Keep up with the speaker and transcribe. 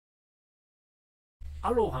阿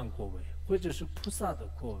罗汉果位或者是菩萨的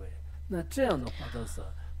果位，那这样的话都是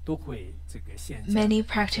都会这个现象。Many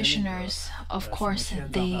practitioners, of course,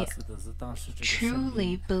 they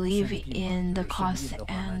truly believe in the cause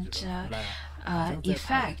and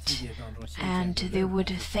effect, and they would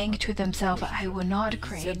think to themselves, I will not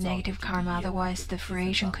create negative karma, otherwise the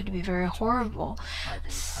creation could be very horrible.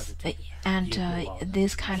 And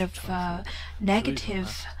this kind of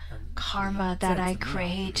negative karma that I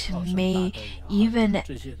create may even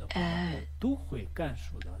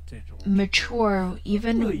mature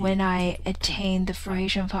even when I attain the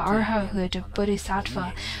fruition of arhathood,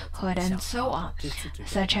 bodhisattvahood, and so on,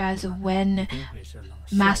 such as when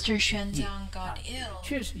Master Xuanzang got ill,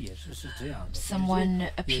 someone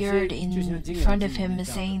appeared in front of him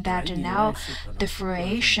saying that now the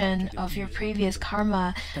fruition of your previous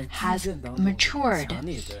karma has matured.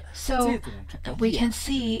 So we can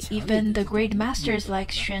see even the great masters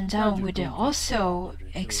like Xuanzang would also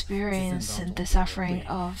experience the suffering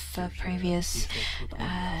of previous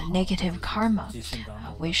negative karma.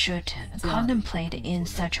 We should contemplate in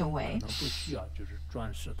such a way.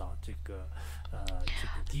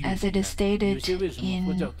 As it is stated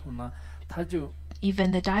in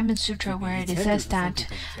even the Diamond Sutra, where it says that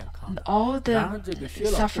all the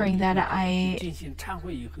suffering that I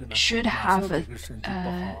should have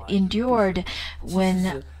endured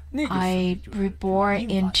when I reborn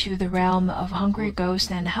into the realm of hungry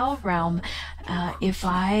ghosts and hell realm, if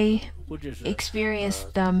I experience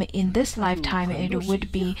them in this lifetime, it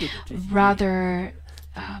would be rather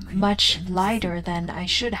much lighter than I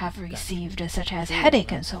should have received, such as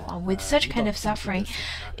headache and so on. With such kind of suffering,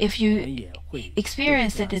 if you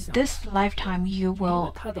experience it in this lifetime, you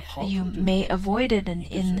may avoid it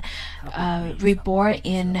in reborn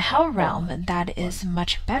in hell realm, and that is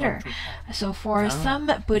much better. So for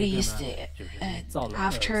some Buddhists,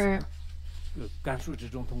 after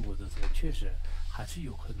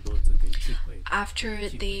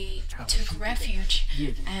they took refuge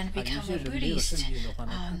and become a Buddhist,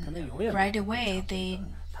 right away they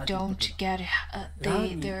don't get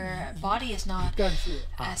their body is not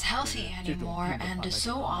as healthy anymore, and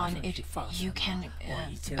so on. You can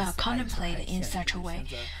contemplate in such a way.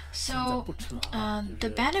 So the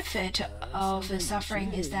benefit of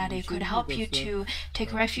suffering is that it could help you to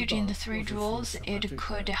take refuge in the three jewels. It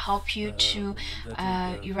could help you to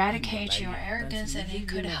eradicate your arrogance, and it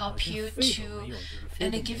could help you to,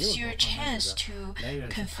 and it gives you a chance to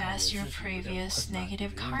confess your previous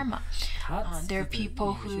negative karma. There are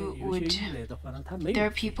people who would there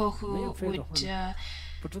are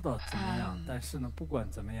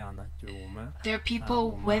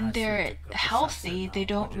people, when they're healthy, they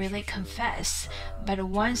don't really confess, but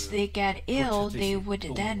once they get ill, they would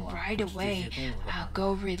then right away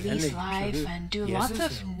go release life and do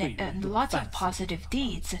lots of positive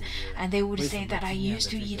deeds, and they would say that I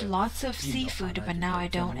used to eat lots of seafood, but now I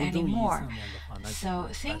don't anymore. So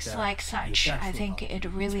things like such, I think it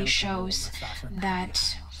really shows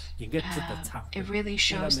that it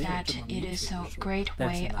is a great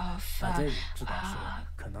way of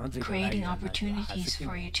creating opportunities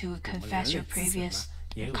for you to confess your previous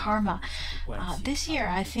karma. This year,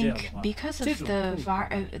 I think, because of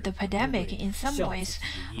the pandemic, in some ways,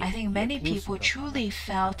 I think many people truly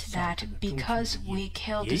felt that because we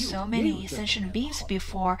killed so many sentient beings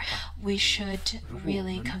before, we should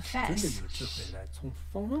really confess.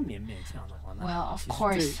 Well, of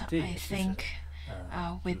course, I think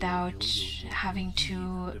without having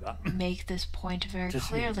to make this point very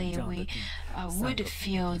clearly, we would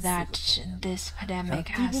feel that this pandemic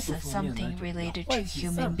has something related to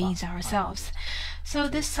human beings ourselves. So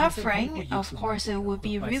this suffering, of course, it would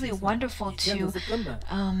be really wonderful to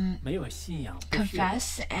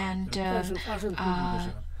confess and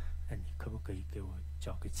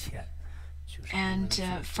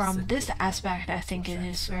from this aspect, I think it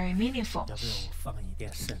is very meaningful.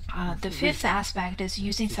 The fifth aspect is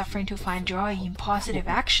using suffering to find joy in positive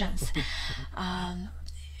actions.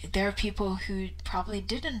 There are people who probably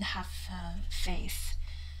didn't have faith.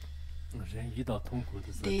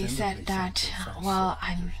 They said that, well,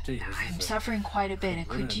 I'm suffering quite a bit.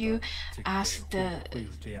 Could you ask the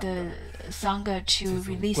Sangha to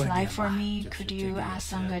release life for me? Could you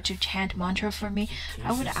ask Sangha to chant mantra for me?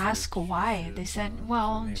 I would ask why. They said,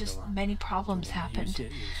 well, just many problems happened.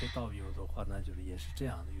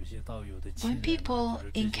 When people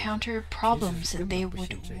encounter problems, they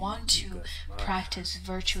would want to practice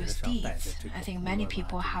virtuous deeds. I think many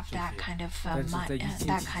people have that kind of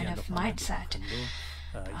mindset.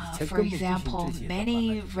 For example,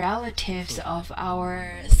 many relatives of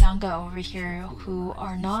our Sangha over here who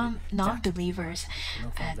are non-believers,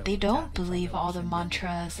 they don't believe all the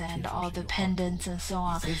mantras and all the pendants and so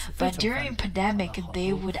on. But during pandemic,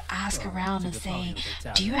 they would ask around and say,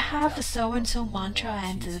 "Do you have so and so mantra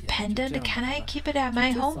and the pendant? Can I keep it at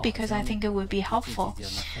my home because I think it would be helpful?"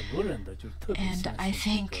 And I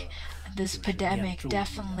think this pandemic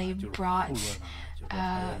definitely brought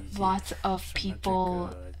lots of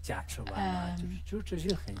people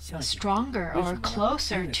stronger or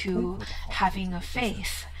closer to having a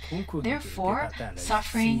faith. Therefore,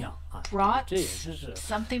 suffering brought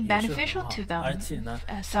something beneficial to them.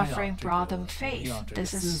 Suffering brought them faith.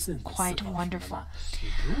 This is quite wonderful.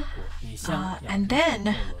 And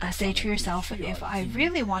then say to yourself, if I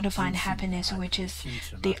really want to find happiness, which is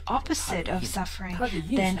the opposite of suffering,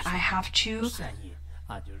 then I have to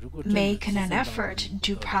make an effort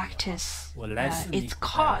to practice its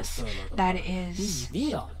cause, that is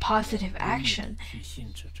positive action.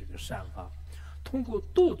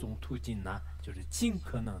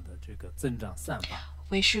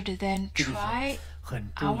 We should then try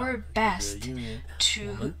our best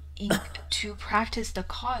to practice the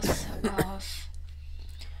cause of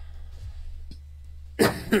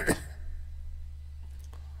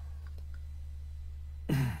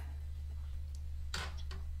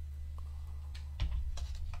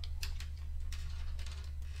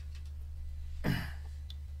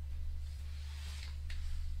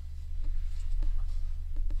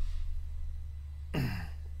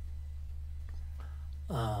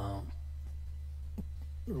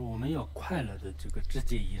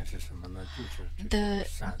the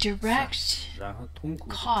direct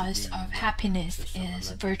cause of happiness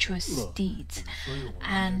is virtuous deeds,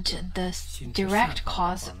 and the direct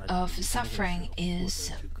cause of suffering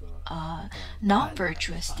is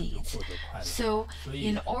non-virtuous deeds. So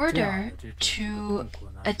in order to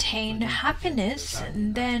attain happiness,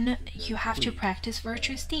 then you have to practice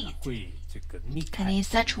virtuous deeds. And in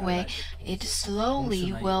such a way, it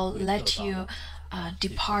slowly will let you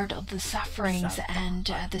depart of the sufferings, and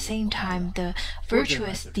at the same time the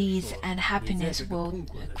virtuous deeds and happiness will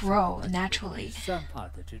grow naturally.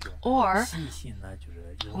 Or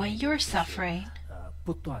when you're suffering,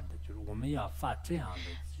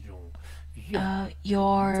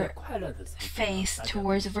 your faith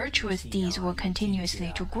towards virtuous deeds will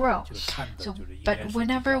continuously to grow. So, but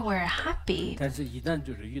whenever we're happy,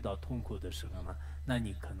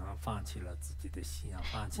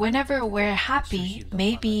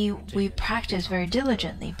 maybe we practice very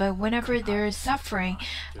diligently, but whenever there is suffering,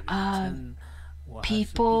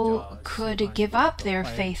 people could give up their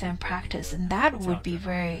faith and practice, and that would be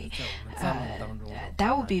very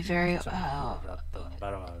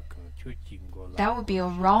a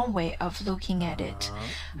wrong way of looking at it.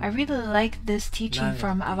 I really like this teaching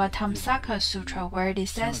from Avatamsaka Sutra, where it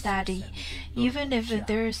says that even if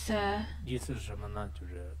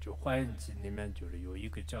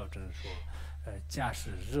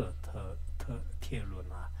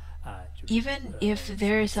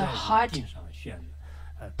there's a hot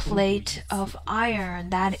plate of iron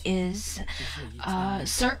that is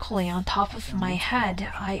circling on top of my head,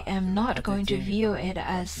 I am not going to view it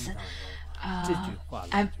as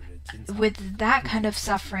with that kind of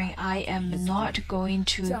suffering, I am not going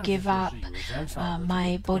to give up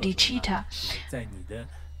my bodhicitta.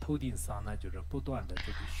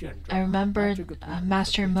 I remember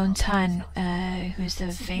Master Montan, who's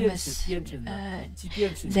a famous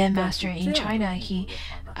Zen master in China. He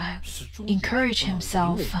encouraged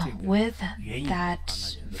himself with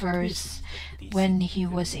that verse when he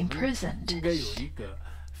was imprisoned.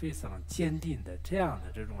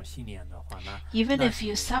 Even if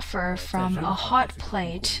you suffer from a hot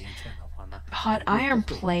iron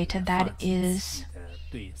plate that is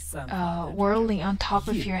whirling on top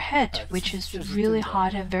of your head, which is really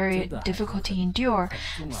hot and very difficult to endure,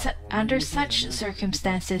 under such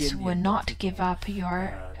circumstances, would not give up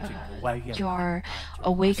your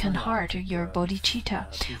awakened heart, your bodhicitta.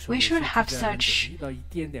 We should have such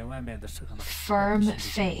firm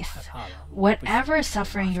faith. Whatever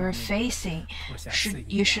suffering you're facing,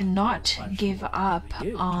 you should not give up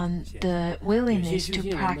on the willingness to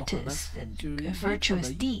practice virtuous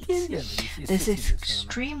deeds. This is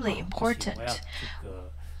extremely important.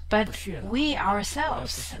 But we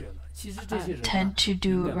ourselves tend to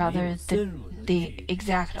do rather the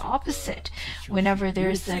exact opposite. Whenever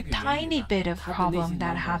there's a tiny bit of problem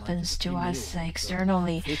that happens to us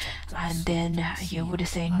externally, and then you would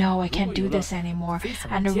say, "No, I can't do this anymore,"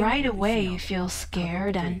 and right away you feel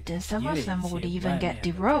scared, and some of them would even get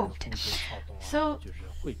derobed. So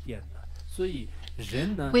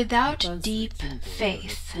Without deep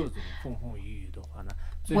faith,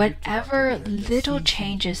 whatever little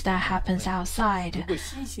changes that happens outside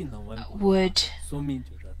would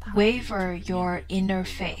waver your inner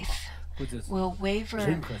faith, will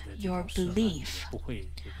waver your belief.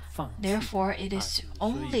 Therefore, it is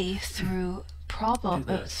only through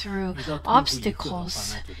through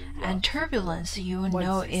obstacles and turbulence you will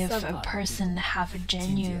know if a person have a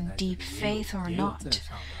genuine deep faith or not.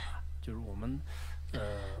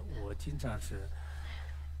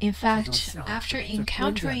 In fact, after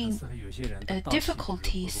encountering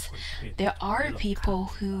difficulties, there are people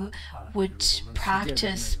who would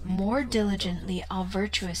practice more diligently on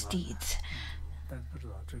virtuous deeds.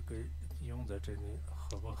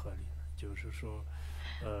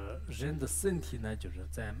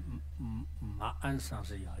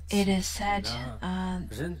 It is said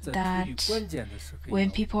that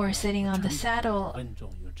when people are sitting on the saddle,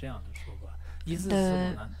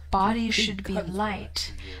 the body should be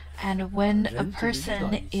light, and when a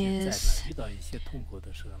person is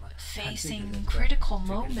facing critical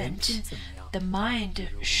moment, the mind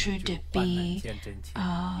should be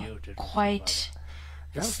quite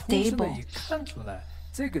stable.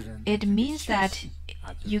 It means that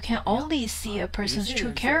you can only see a person's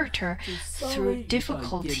true character through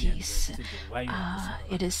difficulties.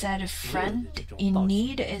 It is said a friend in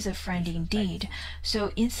need is a friend indeed.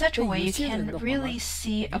 So in such a way, you can really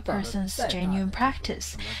see a person's genuine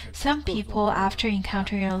practice. Some people, after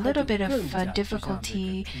encountering a little bit of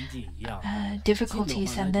difficulties,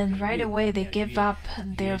 and then right away they give up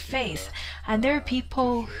their faith. And there are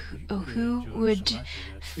people who would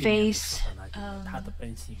face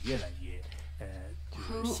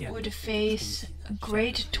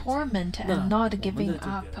great torment and not giving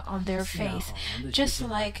up on their faith. Just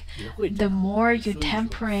like the more you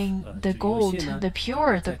tempering the gold, the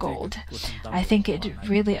purer the gold. I think it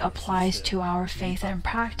really applies to our faith and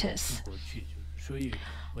practice.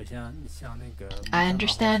 I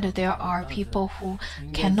understand that there are people who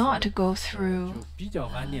cannot go through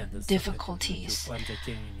difficulties.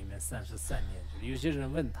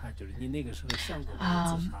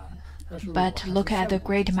 But look at the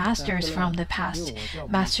great masters from the past.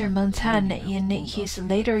 Master Mengcan, in his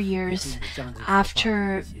later years,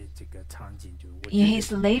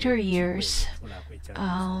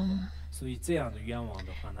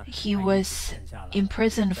 he was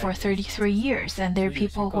imprisoned for 33 years, and there are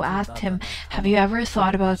people who asked him, "Have you ever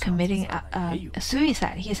thought about committing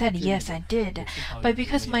suicide?" He said, "Yes, I did. But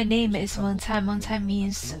because my name is Mengcan, Mengcan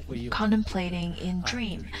means contemplating in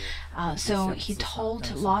dream." So he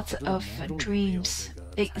told lots of dreams.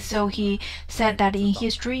 So he said that in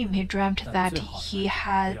his dream he dreamt that he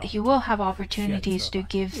will have opportunities to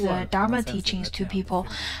give the Dharma teachings to people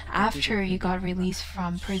after he got released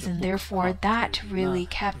from prison. Therefore, that really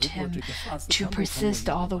kept him to persist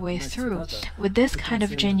all the way through. With this kind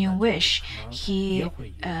of genuine wish, he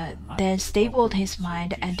then stabled his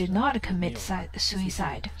mind and did not commit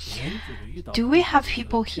suicide. Do we have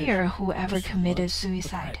people here who ever committed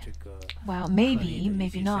suicide? Well, maybe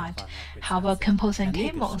not. How about Kenpos and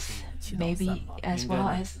Kamos? Maybe as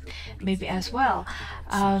well.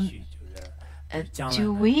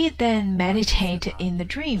 Do we then meditate in the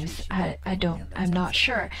dreams? I'm not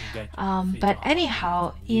sure. But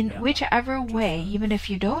anyhow, in whichever way, even if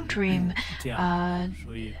you don't dream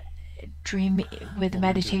with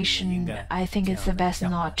meditation, I think it's the best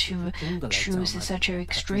not to choose such an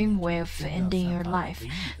extreme way of ending your life.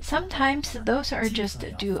 Sometimes those are just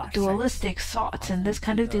dualistic thoughts, and this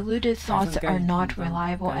kind of deluded thoughts are not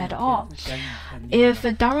reliable at all. If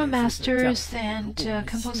Dharma masters and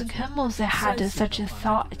Kenpos and Kemos had such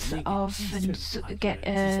thoughts of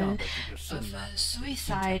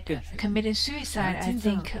committing suicide, I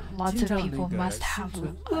think lots of people must have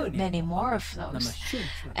many more of those.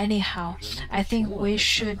 Anyhow, I think we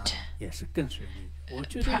should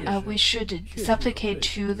supplicate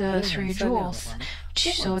to the three jewels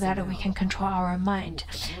so that we can control our mind.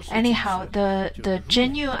 Anyhow, the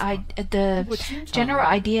general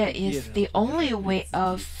idea is the only way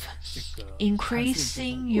of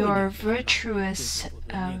increasing your virtuous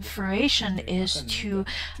fruition is to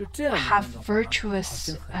have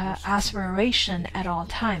virtuous aspiration at all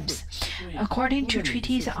times. According to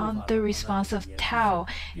treatise on the response of Tao,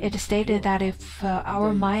 it stated that if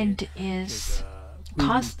our mind is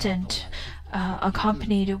constant,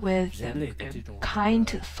 accompanied with kind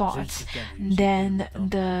thoughts, then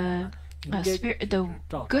the the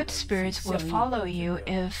good spirits will follow you.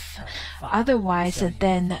 If otherwise,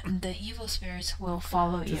 then the evil spirits will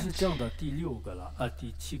follow you.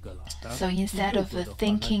 So instead of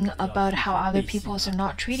thinking about how other people are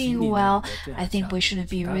not treating you well, I think we should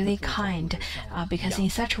be really kind, because in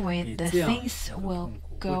such a way the things will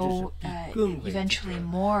go eventually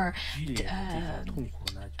more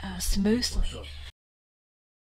smoothly.